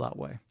people feel that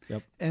way.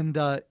 Yep. And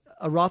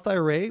a Roth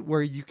IRA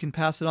where you can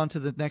pass it on to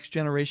the next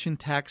generation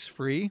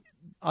tax-free.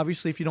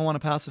 Obviously, if you don't want to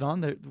pass it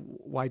on,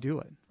 why do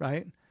it,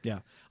 right? Yeah.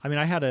 I mean,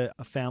 I had a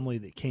family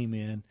that came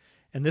in,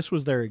 and this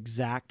was their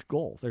exact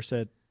goal. They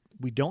said,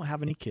 we don't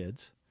have any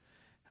kids.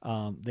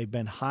 They've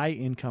been high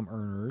income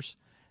earners,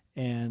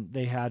 and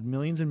they had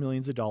millions and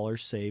millions of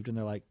dollars saved, and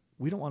they're like,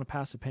 we don't want to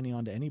pass a penny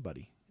on to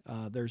anybody.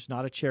 There's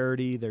not a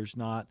charity. There's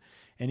not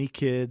any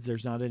kids.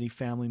 There's not any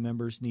family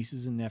members,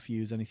 nieces and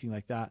nephews, anything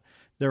like that.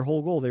 Their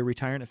whole goal, they're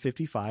retiring at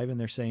 55, and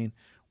they're saying,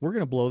 we're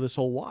going to blow this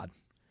whole wad.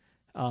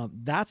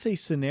 That's a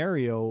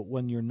scenario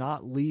when you're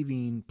not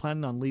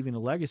planning on leaving a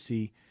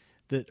legacy,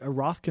 that a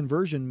Roth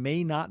conversion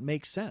may not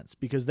make sense,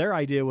 because their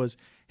idea was,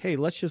 hey,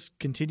 let's just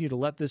continue to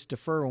let this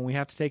defer. When we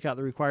have to take out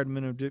the required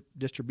minimum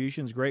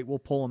distributions, great, we'll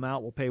pull them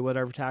out, we'll pay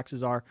whatever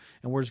taxes are,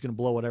 and we're just going to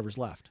blow whatever's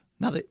left.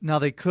 Now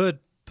they could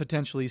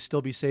potentially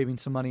still be saving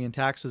some money in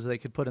taxes they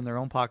could put in their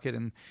own pocket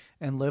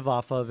and live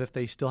off of if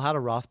they still had a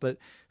Roth, but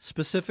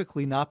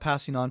specifically not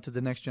passing on to the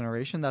next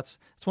generation. That's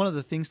one of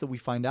the things that we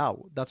find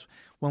out. That's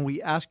when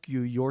we ask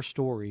you your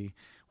story,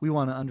 we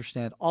want to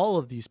understand all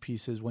of these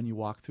pieces when you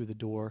walk through the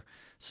door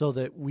so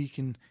that we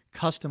can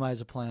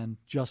customize a plan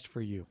just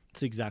for you.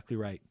 That's exactly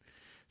right.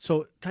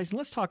 So, Tyson,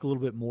 let's talk a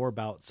little bit more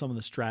about some of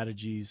the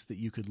strategies that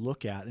you could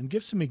look at and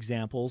give some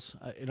examples.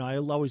 I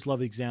always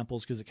love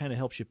examples because it kind of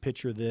helps you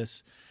picture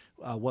this,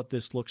 what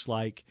this looks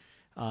like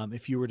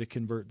if you were to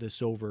convert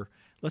this over.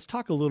 Let's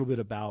talk a little bit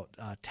about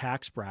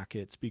tax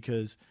brackets,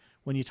 because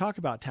when you talk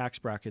about tax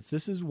brackets,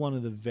 this is one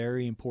of the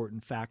very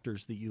important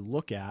factors that you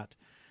look at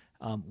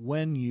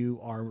when you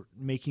are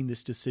making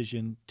this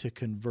decision to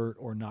convert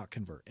or not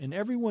convert. And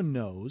everyone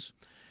knows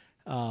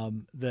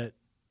that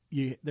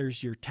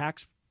there's your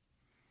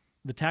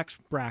the tax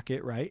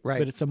bracket, right?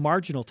 But it's a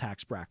marginal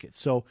tax bracket.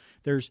 So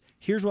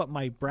here's what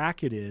my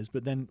bracket is,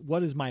 but then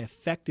what is my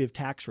effective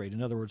tax rate?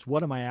 In other words,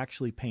 what am I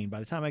actually paying? By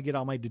the time I get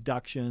all my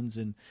deductions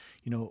and,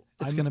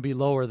 it's going to be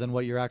lower than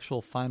what your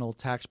actual final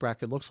tax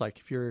bracket looks like.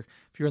 If you're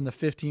in the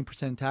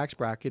 15% tax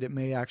bracket, it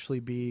may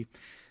actually be,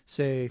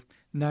 say,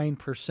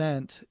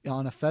 9%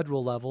 on a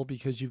federal level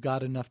because you've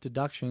got enough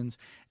deductions.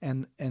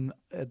 And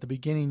at the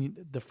beginning,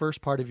 the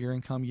first part of your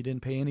income, you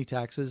didn't pay any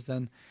taxes.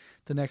 Then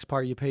the next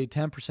part you paid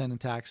 10% in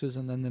taxes,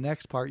 and then the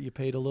next part you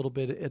paid a little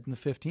bit in the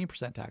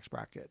 15% tax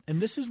bracket.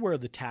 And this is where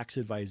the tax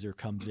advisor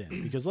comes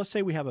in, because let's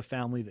say we have a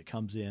family that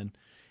comes in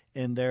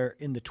and they're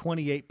in the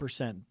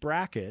 28%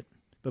 bracket,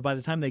 but by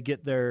the time they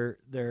get their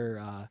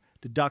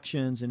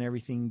deductions and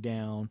everything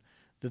down,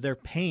 that they're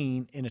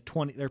paying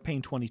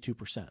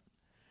 22%.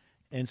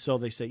 And so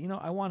they say,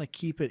 I want to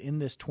keep it in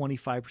this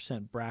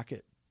 25%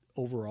 bracket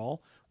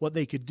overall. What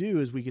they could do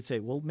is we could say,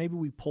 well, maybe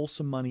we pull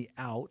some money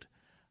out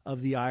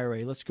of the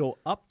IRA. Let's go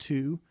up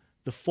to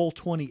the full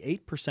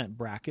 28%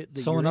 bracket.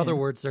 So in other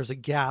words, there's a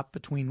gap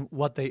between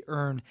what they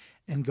earn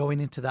and going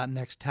into that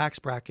next tax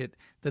bracket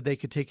that they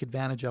could take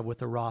advantage of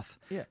with a Roth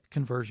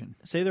conversion.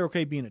 Say they're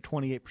okay being at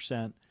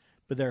 28%,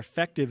 but their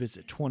effective is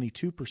at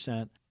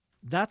 22%.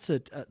 That's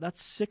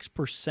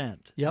 6%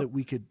 that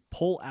we could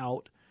pull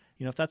out.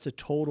 If that's a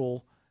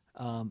total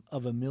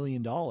of $1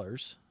 million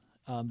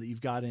that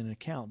you've got in an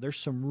account, there's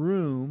some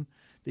room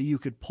that you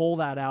could pull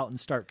that out and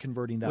start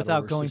converting that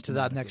without going to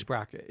that next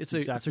bracket. It's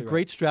a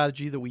great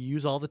strategy that we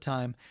use all the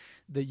time,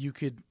 that you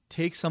could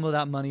take some of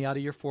that money out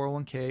of your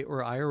 401k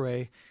or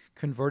IRA,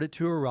 convert it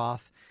to a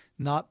Roth,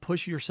 not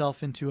push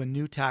yourself into a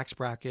new tax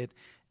bracket,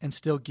 and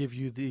still give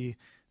you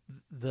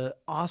the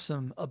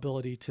awesome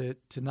ability to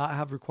not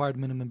have required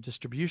minimum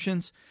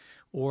distributions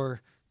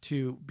or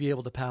to be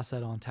able to pass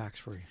that on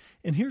tax-free.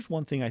 And here's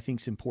one thing I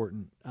think is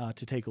important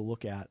to take a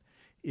look at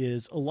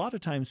is a lot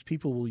of times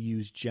people will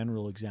use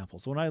general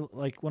examples. When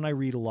I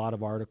read a lot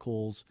of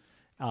articles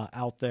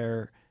out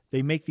there,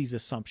 they make these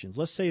assumptions.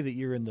 Let's say that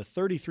you're in the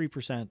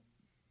 33%,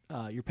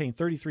 you're paying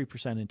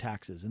 33% in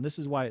taxes, and this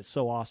is why it's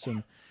so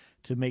awesome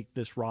to make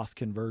this Roth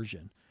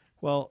conversion.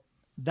 Well,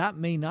 that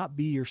may not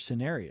be your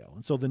scenario.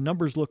 And so the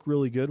numbers look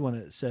really good when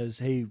it says,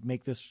 hey,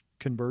 make this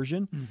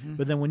conversion. Mm-hmm.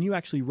 But then when you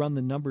actually run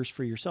the numbers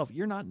for yourself,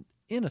 you're not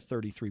in a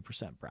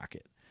 33%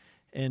 bracket.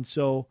 And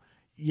so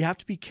you have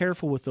to be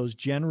careful with those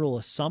general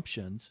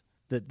assumptions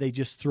that they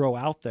just throw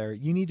out there.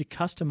 You need to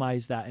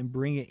customize that and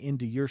bring it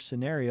into your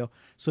scenario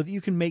so that you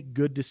can make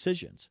good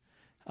decisions.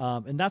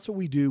 And that's what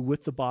we do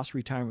with the Boss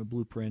Retirement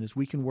Blueprint is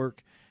we can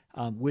work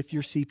with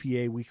your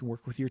CPA, we can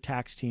work with your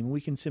tax team, and we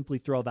can simply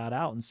throw that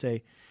out and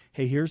say,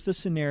 hey, here's the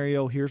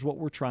scenario, here's what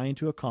we're trying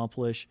to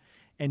accomplish,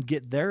 and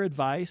get their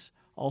advice.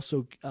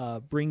 Also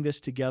bring this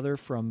together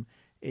from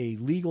a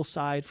legal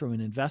side, from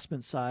an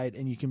investment side,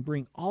 and you can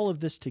bring all of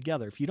this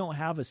together. If you don't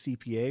have a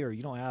CPA or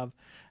you don't have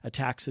a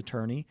tax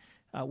attorney,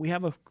 we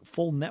have a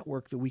full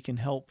network that we can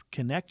help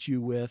connect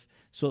you with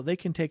so they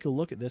can take a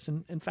look at this.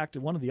 And in fact,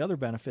 one of the other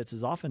benefits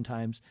is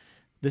oftentimes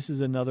this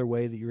is another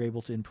way that you're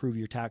able to improve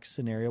your tax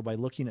scenario by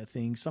looking at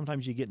things.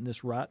 Sometimes you get in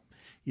this rut.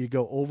 You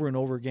go over and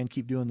over again,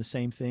 keep doing the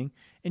same thing,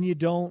 and you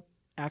don't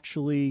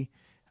actually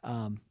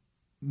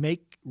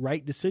make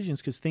right decisions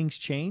because things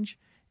change,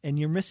 and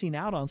you're missing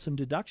out on some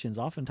deductions.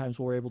 Oftentimes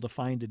we're able to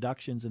find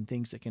deductions and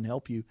things that can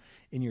help you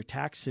in your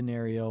tax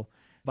scenario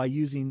by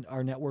using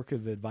our network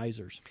of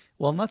advisors.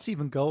 Well, let's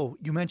even go.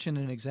 You mentioned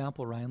an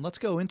example, Ryan. Let's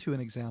go into an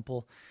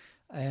example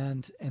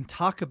and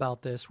talk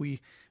about this.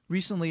 We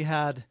recently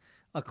had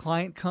a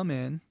client come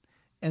in,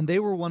 and they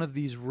were one of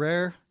these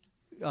rare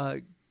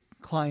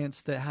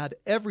clients that had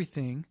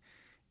everything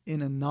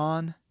in a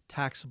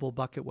non-taxable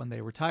bucket when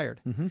they retired.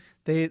 Mm-hmm.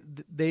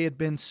 They had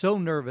been so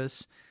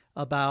nervous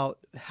about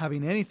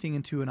having anything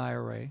into an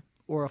IRA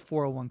or a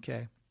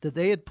 401k that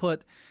they had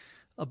put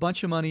a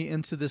bunch of money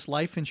into this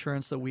life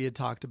insurance that we had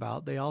talked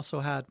about. They also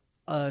had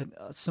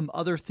some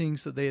other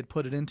things that they had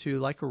put it into,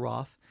 like a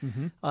Roth,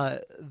 mm-hmm.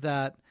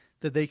 that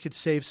they could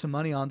save some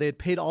money on. They had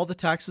paid all the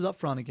taxes up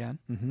front again,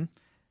 mm-hmm.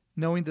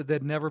 knowing that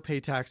they'd never pay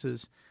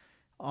taxes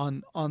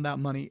on that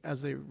money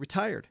as they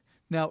retired.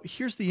 Now,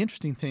 here's the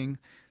interesting thing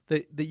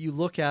that you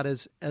look at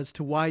as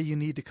to why you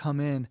need to come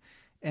in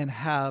and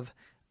have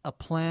a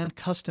plan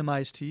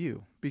customized to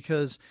you,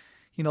 because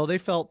they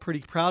felt pretty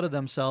proud of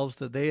themselves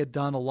that they had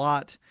done a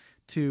lot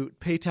to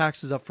pay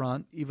taxes up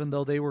front, even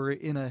though they were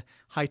in a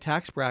high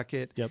tax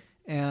bracket. Yep.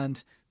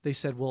 And they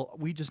said, well,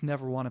 we just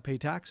never want to pay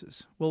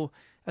taxes. Well,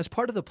 as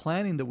part of the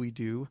planning that we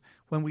do,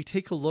 when we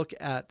take a look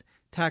at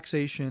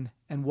taxation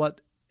and what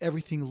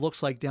everything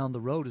looks like down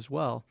the road as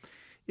well,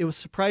 it was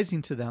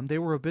surprising to them. They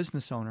were a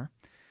business owner,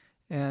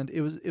 and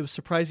it was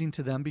surprising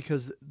to them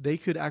because they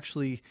could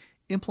actually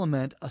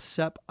implement a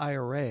SEP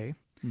IRA.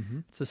 Mm-hmm.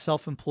 It's a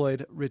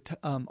self-employed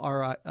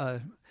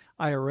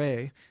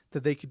IRA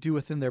that they could do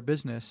within their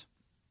business.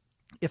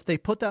 If they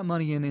put that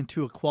money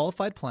into a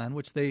qualified plan,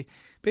 which they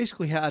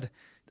basically had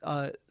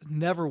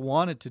never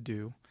wanted to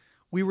do,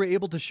 we were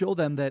able to show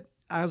them that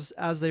as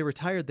they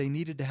retired, they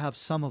needed to have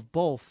some of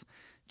both,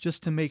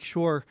 just to make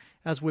sure,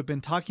 as we've been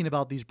talking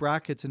about these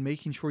brackets and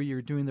making sure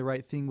you're doing the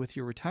right thing with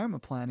your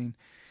retirement planning,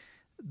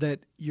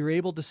 that you're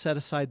able to set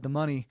aside the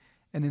money.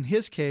 And in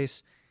his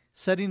case,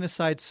 setting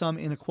aside some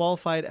in a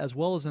qualified as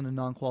well as in a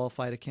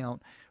non-qualified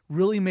account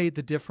really made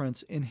the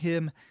difference in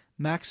him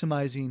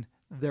maximizing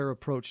their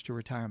approach to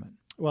retirement.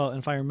 Well, and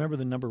if I remember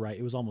the number right,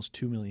 it was almost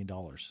 $2 million.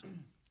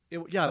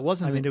 It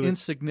wasn't an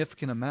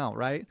insignificant amount,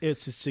 right?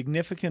 It's a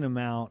significant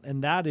amount,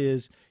 and that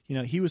is,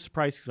 he was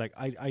surprised because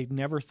I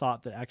never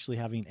thought that actually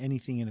having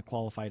anything in a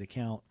qualified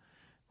account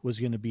was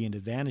going to be an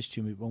advantage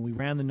to me. When we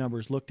ran the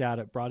numbers, looked at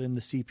it, brought in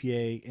the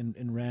CPA,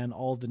 and ran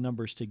all the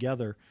numbers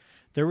together,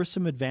 there were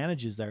some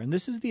advantages there. And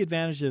this is the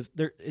advantage of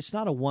it's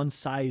not a one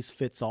size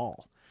fits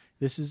all.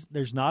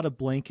 There's not a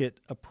blanket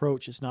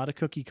approach. It's not a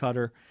cookie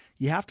cutter.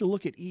 You have to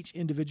look at each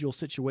individual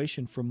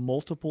situation from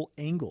multiple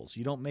angles.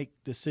 You don't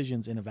make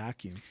decisions in a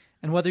vacuum.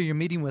 And whether you're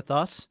meeting with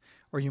us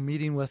or you're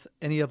meeting with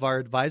any of our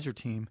advisor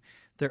team,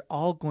 they're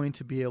all going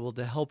to be able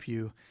to help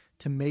you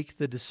to make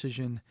the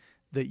decision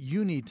that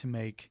you need to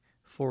make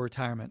for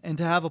retirement and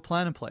to have a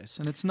plan in place.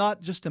 And it's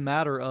not just a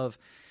matter of,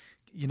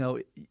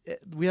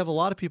 we have a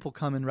lot of people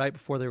come in right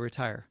before they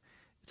retire.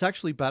 It's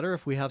actually better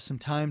if we have some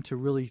time to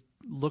really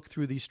look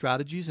through these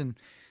strategies, and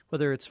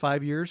whether it's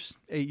 5 years,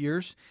 8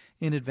 years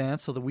in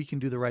advance, so that we can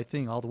do the right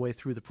thing all the way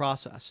through the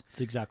process.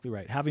 That's exactly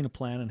right. Having a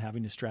plan and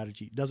having a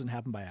strategy doesn't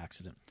happen by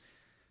accident.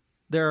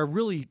 There are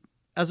really,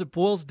 as it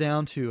boils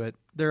down to it,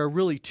 there are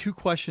really two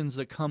questions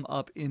that come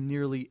up in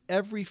nearly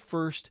every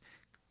first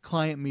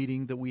client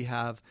meeting that we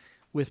have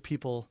with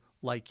people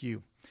like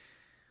you.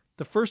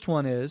 The first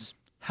one is,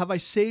 have I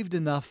saved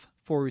enough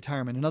for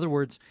retirement? In other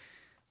words,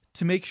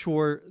 to make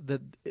sure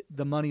that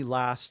the money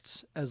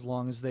lasts as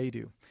long as they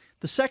do.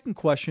 The second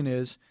question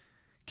is,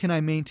 can I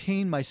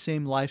maintain my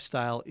same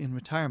lifestyle in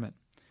retirement?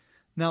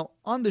 Now,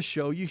 on this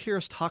show, you hear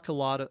us talk a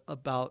lot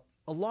about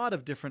a lot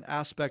of different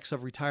aspects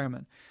of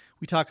retirement.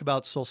 We talk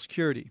about Social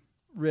Security,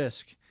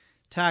 risk,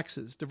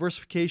 taxes,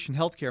 diversification,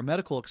 healthcare,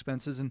 medical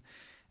expenses, and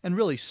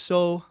really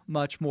so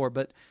much more.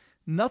 But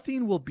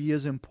nothing will be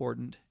as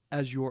important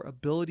as your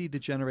ability to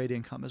generate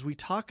income. As we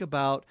talk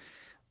about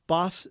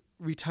Boss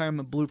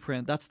Retirement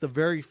Blueprint, that's the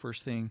very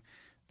first thing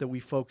that we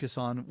focus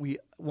on. We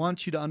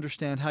want you to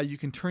understand how you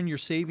can turn your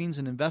savings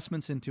and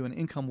investments into an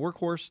income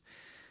workhorse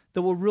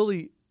that will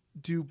really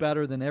do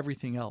better than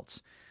everything else.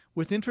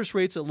 With interest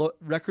rates at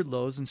record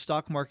lows and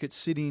stock markets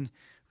sitting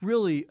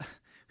really,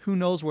 who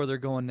knows where they're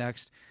going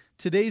next,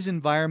 today's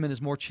environment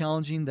is more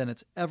challenging than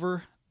it's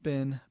ever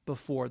been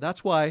before.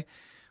 That's why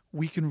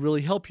we can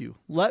really help you.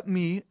 Let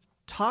me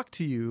talk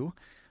to you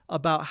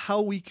about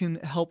how we can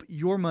help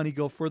your money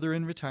go further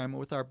in retirement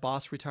with our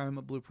Boss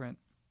Retirement Blueprint.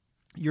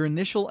 Your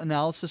initial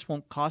analysis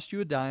won't cost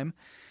you a dime,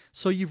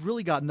 so you've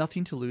really got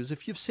nothing to lose.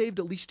 If you've saved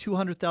at least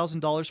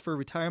 $200,000 for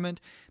retirement,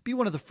 be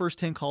one of the first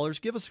 10 callers.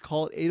 Give us a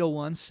call at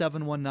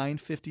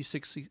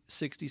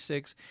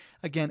 801-719-5066.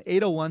 Again,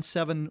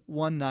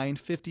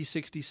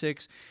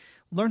 801-719-5066.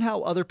 Learn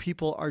how other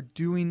people are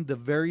doing the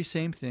very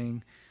same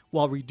thing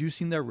while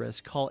reducing their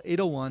risk. Call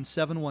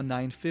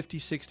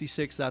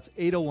 801-719-5066. That's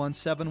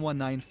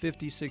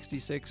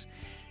 801-719-5066.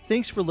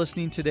 Thanks for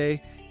listening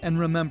today. And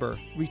remember,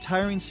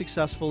 retiring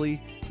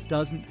successfully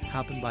doesn't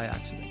happen by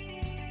accident.